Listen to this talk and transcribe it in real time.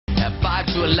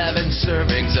5 to 11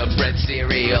 servings of bread,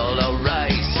 cereal, or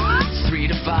rice. 3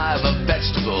 to 5 of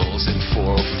vegetables and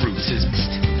 4 fruits is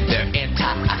best. Their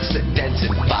antioxidants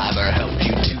and fiber help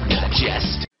you to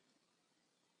digest.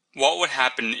 What would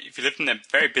happen if you lived in a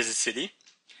very busy city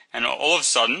and all of a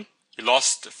sudden you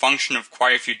lost the function of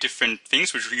quite a few different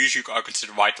things which usually are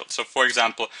considered vital? So for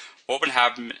example, what would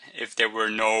happen if there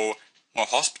were no more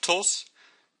hospitals,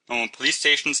 no more police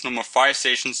stations, no more fire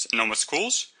stations, and no more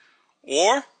schools?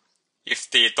 Or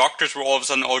if the doctors were all of a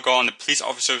sudden all gone, the police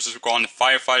officers were gone, the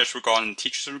firefighters were gone, and the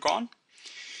teachers were gone?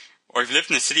 Or if you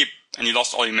lived in a city and you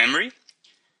lost all your memory,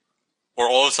 or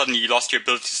all of a sudden you lost your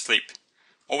ability to sleep?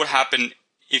 What would happen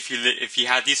if you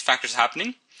had these factors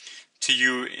happening to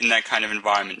you in that kind of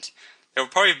environment? There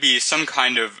would probably be some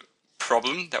kind of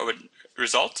problem that would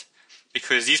result,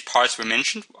 because these parts we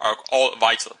mentioned are all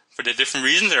vital. For the different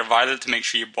reasons, they're vital to make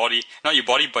sure your body, not your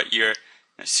body, but your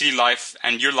city life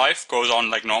and your life goes on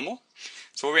like normal.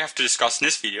 So what we have to discuss in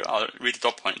this video, I'll read the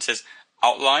top point. It says,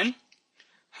 outline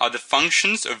how the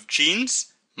functions of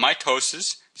genes,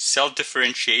 mitosis, cell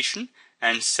differentiation,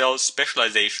 and cell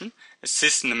specialization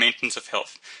assist in the maintenance of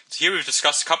health. So here we've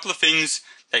discussed a couple of things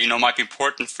that might be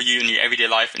important for you in your everyday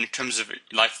life in terms of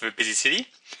life of a busy city.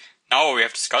 Now what we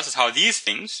have to discuss is how these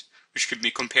things, which could be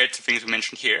compared to things we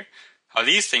mentioned here, how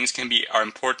these things are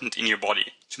important in your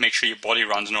body to make sure your body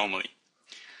runs normally.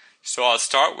 So I'll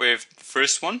start with the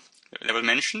first one that was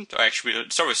mentioned. Actually, we'll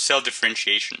start with cell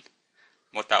differentiation,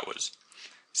 what that was.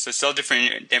 So cell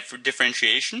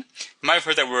differentiation, you might have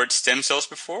heard that word stem cells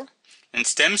before. And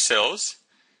stem cells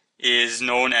is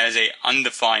known as a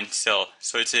undefined cell.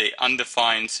 So it's a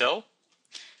undefined cell.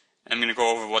 I'm going to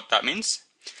go over what that means.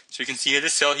 So you can see here,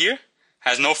 this cell here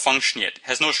has no function yet. It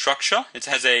has no structure. It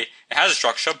has a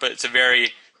structure, but it's a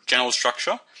very general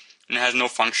structure, and it has no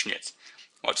function yet.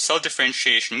 What cell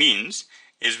differentiation means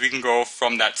is we can go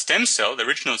from that stem cell, the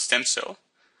original stem cell.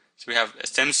 So we have a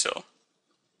stem cell,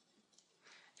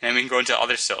 and then we can go into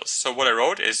other cells. So what I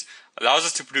wrote is, allows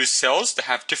us to produce cells that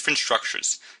have different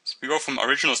structures. So we go from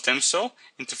original stem cell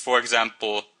into, for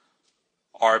example,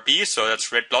 RB, so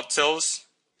that's red blood cells.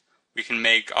 We can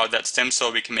make, out of that stem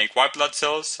cell, we can make white blood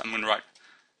cells. I'm going to write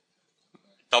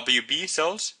WB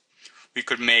cells. We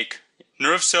could make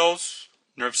nerve cells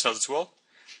as well.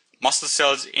 Muscle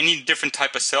cells, any different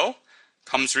type of cell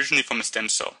comes originally from a stem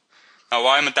cell. Now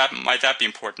why might that be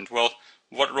important? Well,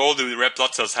 what role do the red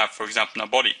blood cells have, for example, in our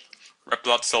body? Red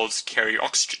blood cells carry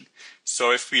oxygen.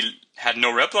 So if we had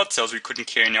no red blood cells, we couldn't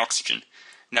carry any oxygen.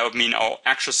 And that would mean our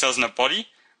actual cells in our body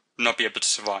would not be able to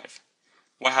survive.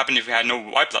 What happened if we had no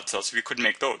white blood cells, if we couldn't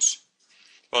make those?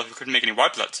 Well, if we couldn't make any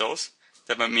white blood cells,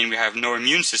 that might mean we have no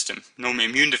immune system, no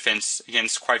immune defense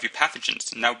against quite a few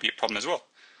pathogens, and that would be a problem as well.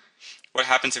 What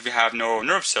happens if we have no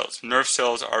nerve cells? Nerve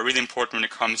cells are really important when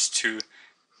it comes to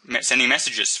sending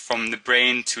messages from the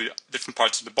brain to different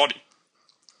parts of the body.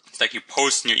 It's like you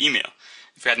post in your email.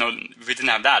 If we didn't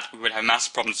have that, we would have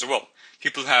massive problems as well.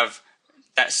 People who have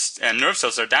that nerve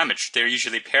cells that are damaged, they're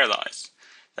usually paralyzed.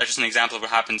 That's just an example of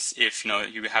what happens if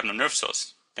you have no nerve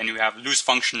cells. Then you have loose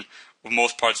function of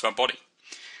most parts of our body.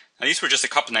 Now these were just a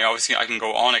couple. Now obviously I can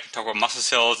go on. I can talk about muscle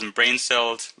cells and brain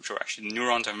cells, which are actually the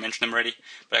neurons. I've mentioned them already.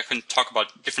 But I can talk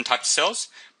about different types of cells.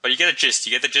 But you get a gist.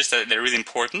 You get the gist that they're really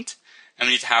important, and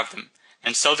we need to have them.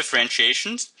 And cell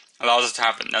differentiation allows us to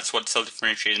have them. That's what cell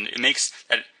differentiation. It makes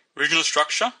that original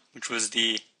structure, which was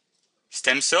the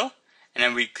stem cell, and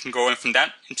then we can go in from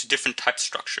that into different types of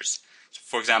structures. So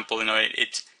for example,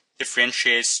 it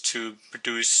differentiates to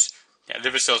produce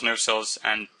liver cells, nerve cells,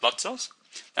 and blood cells.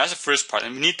 That's the first part,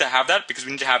 and we need to have that because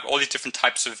we need to have all these different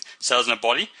types of cells in our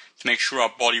body to make sure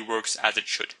our body works as it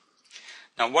should.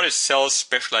 Now, what is cell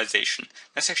specialization?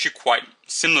 That's actually quite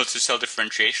similar to cell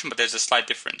differentiation, but there's a slight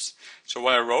difference. So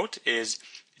what I wrote is,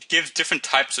 it gives different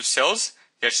types of cells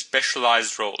their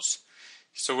specialized roles.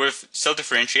 So with cell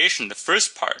differentiation, the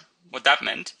first part, what that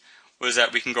meant was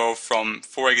that we can go from,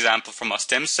 for example, from a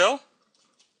stem cell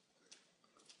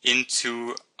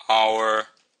into our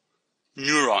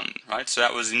neuron, right? So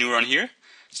that was the neuron here.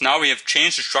 So now we have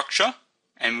changed the structure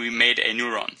and we made a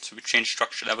neuron. So we changed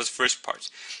structure. That was the first part.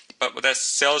 But what that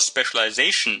cell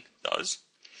specialization does,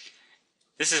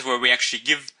 this is where we actually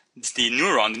give the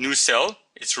neuron, the new cell,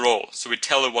 its role. So we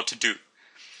tell it what to do.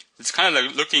 It's kind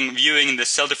of like viewing the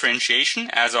cell differentiation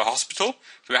as a hospital.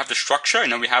 So we have the structure,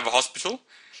 we have a hospital,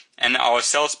 and our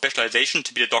cell specialization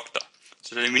to be the doctor.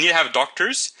 So then we need to have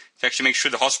doctors to actually make sure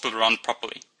the hospital runs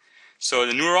properly. So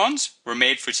the neurons were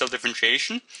made for cell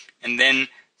differentiation, and then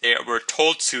they were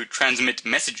told to transmit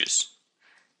messages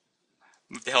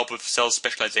with the help of cell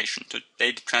specialization. So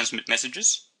they transmit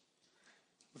messages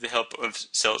with the help of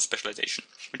cell specialization,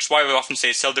 which is why we often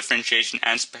say cell differentiation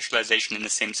and specialization in the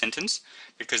same sentence,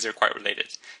 because they're quite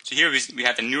related. So here we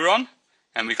had the neuron,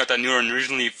 and we got that neuron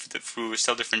originally through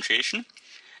cell differentiation,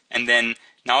 and then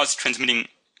now it's transmitting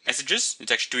messages,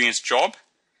 it's actually doing its job,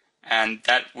 and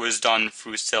that was done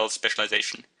through cell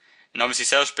specialization. And obviously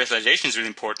cell specialization is really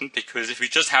important, because if we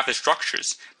just have the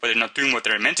structures, but they're not doing what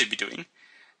they're meant to be doing,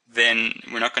 then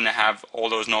we're not going to have all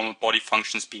those normal body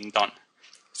functions being done.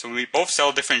 So both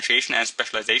cell differentiation and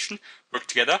specialization work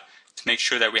together to make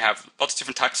sure that we have lots of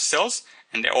different types of cells,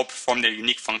 and they all perform their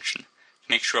unique function to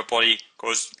make sure our body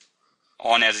goes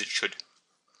on as it should.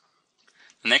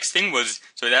 The next thing was,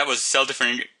 so that was cell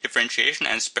differentiation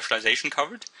and specialization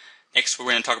covered. Next what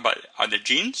we're going to talk about are the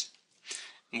genes.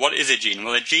 What is a gene?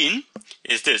 Well, a gene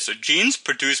is this. So genes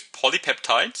produce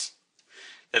polypeptides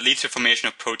that lead to the formation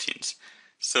of proteins.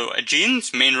 So a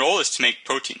gene's main role is to make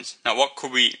proteins. Now what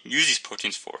could we use these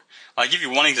proteins for? I'll give you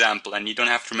one example, and you don't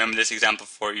have to remember this example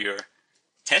for your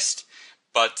test,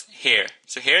 but hair.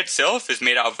 So hair itself is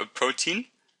made out of a protein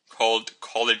called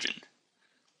collagen.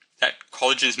 That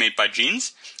collagen is made by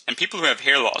genes, and people who have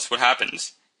hair loss, what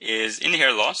happens is in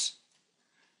hair loss,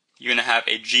 you're going to have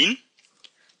a gene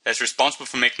that's responsible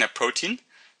for making that protein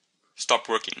stop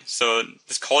working. So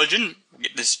this collagen,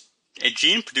 a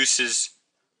gene produces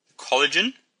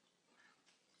collagen,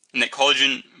 and that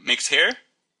collagen makes hair.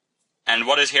 And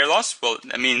what is hair loss? Well,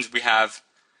 that means we have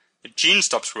the gene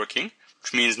stops working,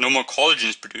 which means no more collagen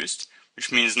is produced,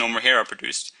 which means no more hair are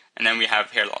produced, and then we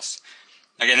have hair loss.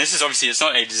 Again, this is obviously, it's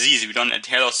not a disease.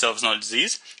 Hair loss itself is not a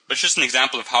disease, but it's just an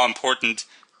example of how important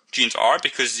genes are,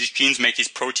 because these genes make these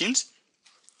proteins,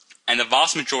 and the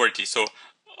vast majority, so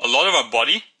a lot of our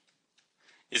body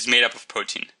is made up of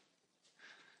protein.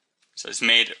 So it's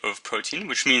made of protein,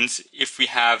 which means if we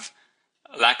have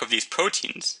a lack of these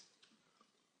proteins,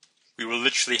 we will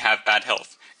literally have bad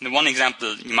health. And the one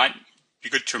example you might be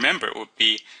good to remember would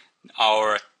be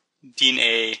our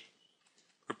DNA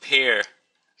repair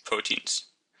proteins.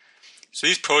 So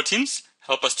these proteins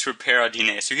help us to repair our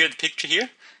DNA. So here the picture here,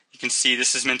 you can see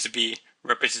this is meant to be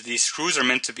these screws are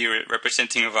meant to be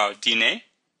representing of our DNA.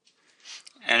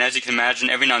 And as you can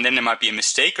imagine, every now and then there might be a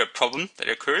mistake or a problem that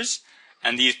occurs,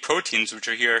 and these proteins, which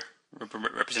are here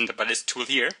represented by this tool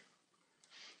here,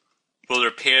 will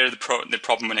repair the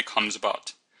problem when it comes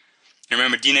about. And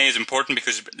remember, DNA is important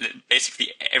because basically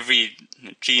every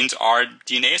genes are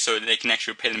DNA, so they can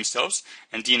actually repair themselves,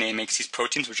 and DNA makes these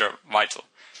proteins, which are vital.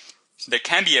 So there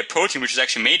can be a protein which is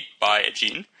actually made by a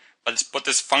gene, but what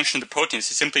this function of the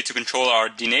proteins is simply to control our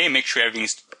DNA and make sure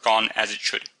everything's gone as it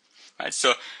should. Right?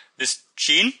 So this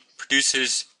gene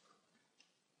produces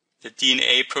the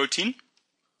DNA protein,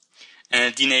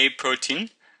 and the DNA protein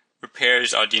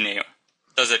repairs our DNA.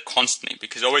 Does it constantly,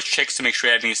 because it always checks to make sure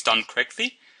everything is done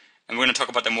correctly. And we're going to talk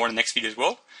about that more in the next video as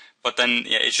well. But then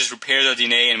it just repairs our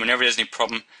DNA, and whenever there's any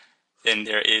problem, then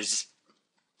it's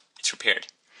repaired.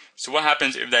 So what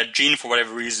happens if that gene, for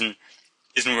whatever reason,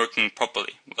 isn't working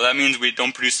properly? Well, that means we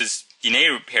don't produce this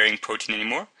DNA repairing protein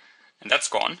anymore, and that's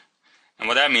gone. And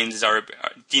what that means is our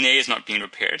DNA is not being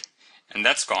repaired, and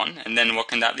that's gone. And then what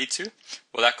can that lead to?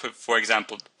 Well, that could, for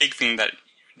example, the big thing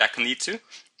that can lead to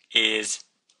is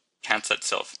cancer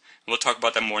itself. And we'll talk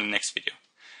about that more in the next video.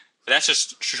 But that's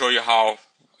just to show you how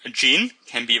a gene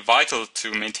can be vital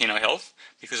to maintain our health,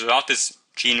 because without this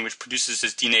gene which produces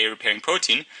this DNA repairing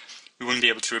protein, we wouldn't be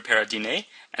able to repair our DNA,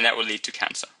 and that would lead to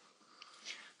cancer.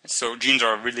 So genes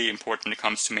are really important when it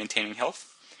comes to maintaining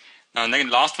health. Now the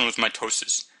last one was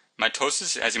mitosis.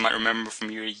 Mitosis, as you might remember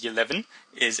from year 11,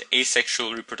 is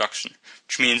asexual reproduction,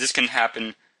 which means this can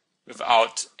happen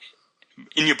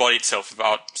in your body itself,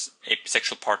 without a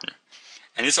sexual partner.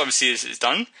 And this obviously is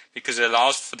done because it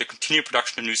allows for the continued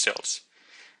production of new cells.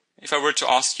 If I were to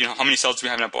ask you how many cells do we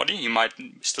have in our body, you might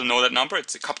still know that number.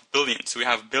 It's a couple billion. So we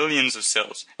have billions of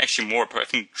cells, actually more, I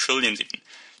think trillions even.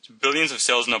 So billions of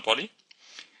cells in our body,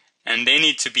 and they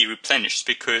need to be replenished,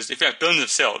 because if you have billions of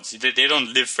cells, they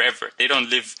don't live forever. They don't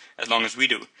live as long as we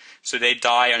do. So they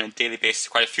die on a daily basis.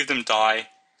 Quite a few of them die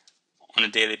on a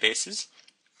daily basis,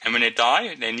 and when they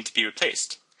die, they need to be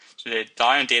replaced. So they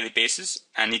die on a daily basis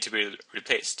and need to be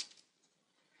replaced.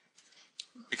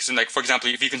 Because, like, for example,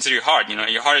 if you consider your heart,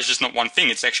 your heart is just not one thing.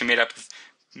 It's actually made up of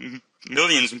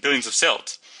millions and billions of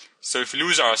cells. So if we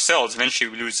lose our cells, eventually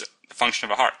we lose the function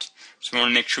of our heart. So we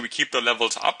want to make sure we keep the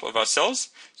levels up of our cells,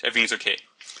 so everything's okay.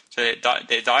 So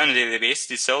they die on a daily basis.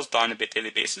 These cells die on a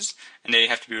daily basis, and they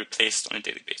have to be replaced on a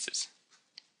daily basis.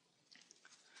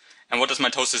 And what does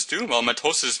mitosis do? Well,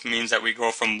 mitosis means that we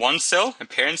go from one cell, a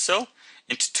parent cell,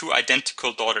 into two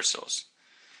identical daughter cells.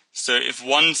 So if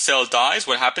one cell dies,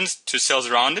 what happens to cells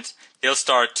around it? They'll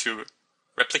start to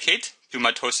replicate through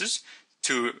mitosis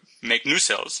to make new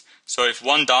cells. So if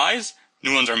one dies,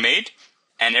 new ones are made,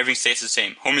 and everything stays the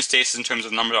same. Homeostasis in terms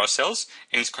of the number of our cells,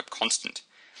 everything's kept constant.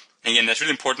 And again, that's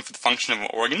really important for the function of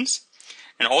our organs.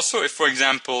 And also, if, for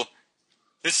example,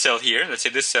 this cell here, let's say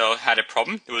this cell had a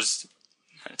problem, there was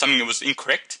something that was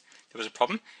incorrect, there was a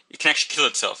problem, it can actually kill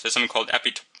itself. There's something called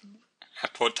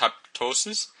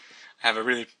apoptosis. I have a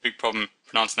really big problem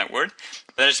pronouncing that word.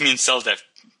 But that just means cell death,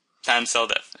 planned cell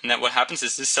death. And that what happens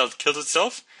is this cell kills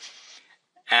itself,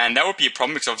 and that would be a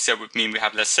problem because obviously that would mean we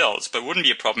have less cells, but it wouldn't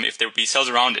be a problem if there would be cells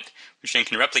around it, which then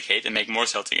can replicate and make more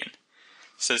cells again.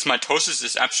 So this mitosis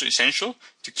is absolutely essential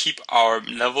to keep our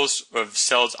levels of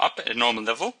cells up at a normal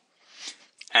level.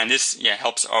 And this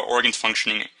helps our organs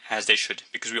functioning as they should,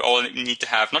 because we all need to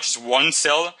have not just one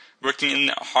cell working in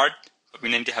our heart, but we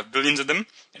need to have billions of them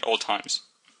at all times.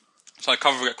 So I'll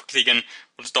cover quickly again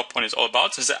what the stop point is all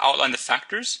about. So this is outline the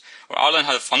factors, or outline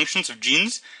how the functions of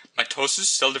genes, mitosis,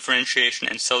 cell differentiation,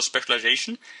 and cell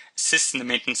specialization assist in the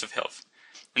maintenance of health.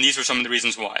 And these were some of the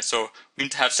reasons why. So we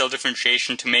need to have cell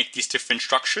differentiation to make these different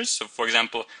structures. So for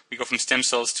example, we go from stem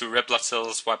cells to red blood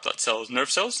cells, white blood cells,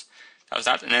 nerve cells. That was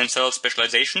that. And then cell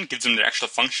specialization gives them their actual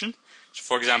function. So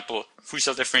for example, through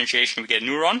cell differentiation we get a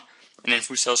neuron, and then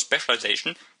through cell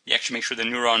specialization we actually make sure the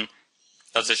neuron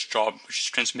does its job, which is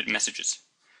transmit messages.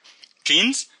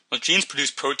 Genes. Well, genes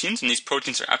produce proteins, and these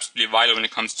proteins are absolutely vital when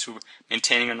it comes to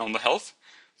maintaining a normal health.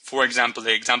 For example,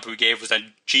 the example we gave was that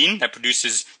gene that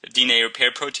produces the DNA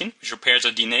repair protein, which repairs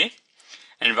our DNA.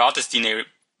 And without this DNA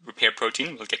repair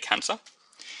protein, we'll get cancer.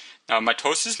 Now,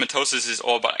 mitosis. Mitosis is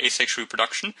all about asexual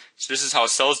reproduction. So this is how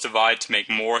cells divide to make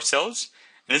more cells.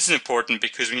 And this is important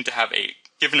because we need to have a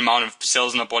given amount of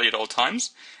cells in our body at all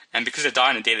times, and because they die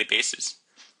on a daily basis.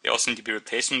 They also need to be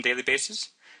replaced on a daily basis.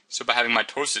 So by having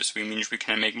mitosis, we mean we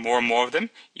can make more and more of them,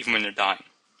 even when they're dying.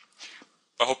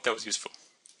 I hope that was useful.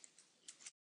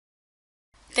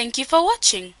 Thank you for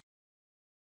watching.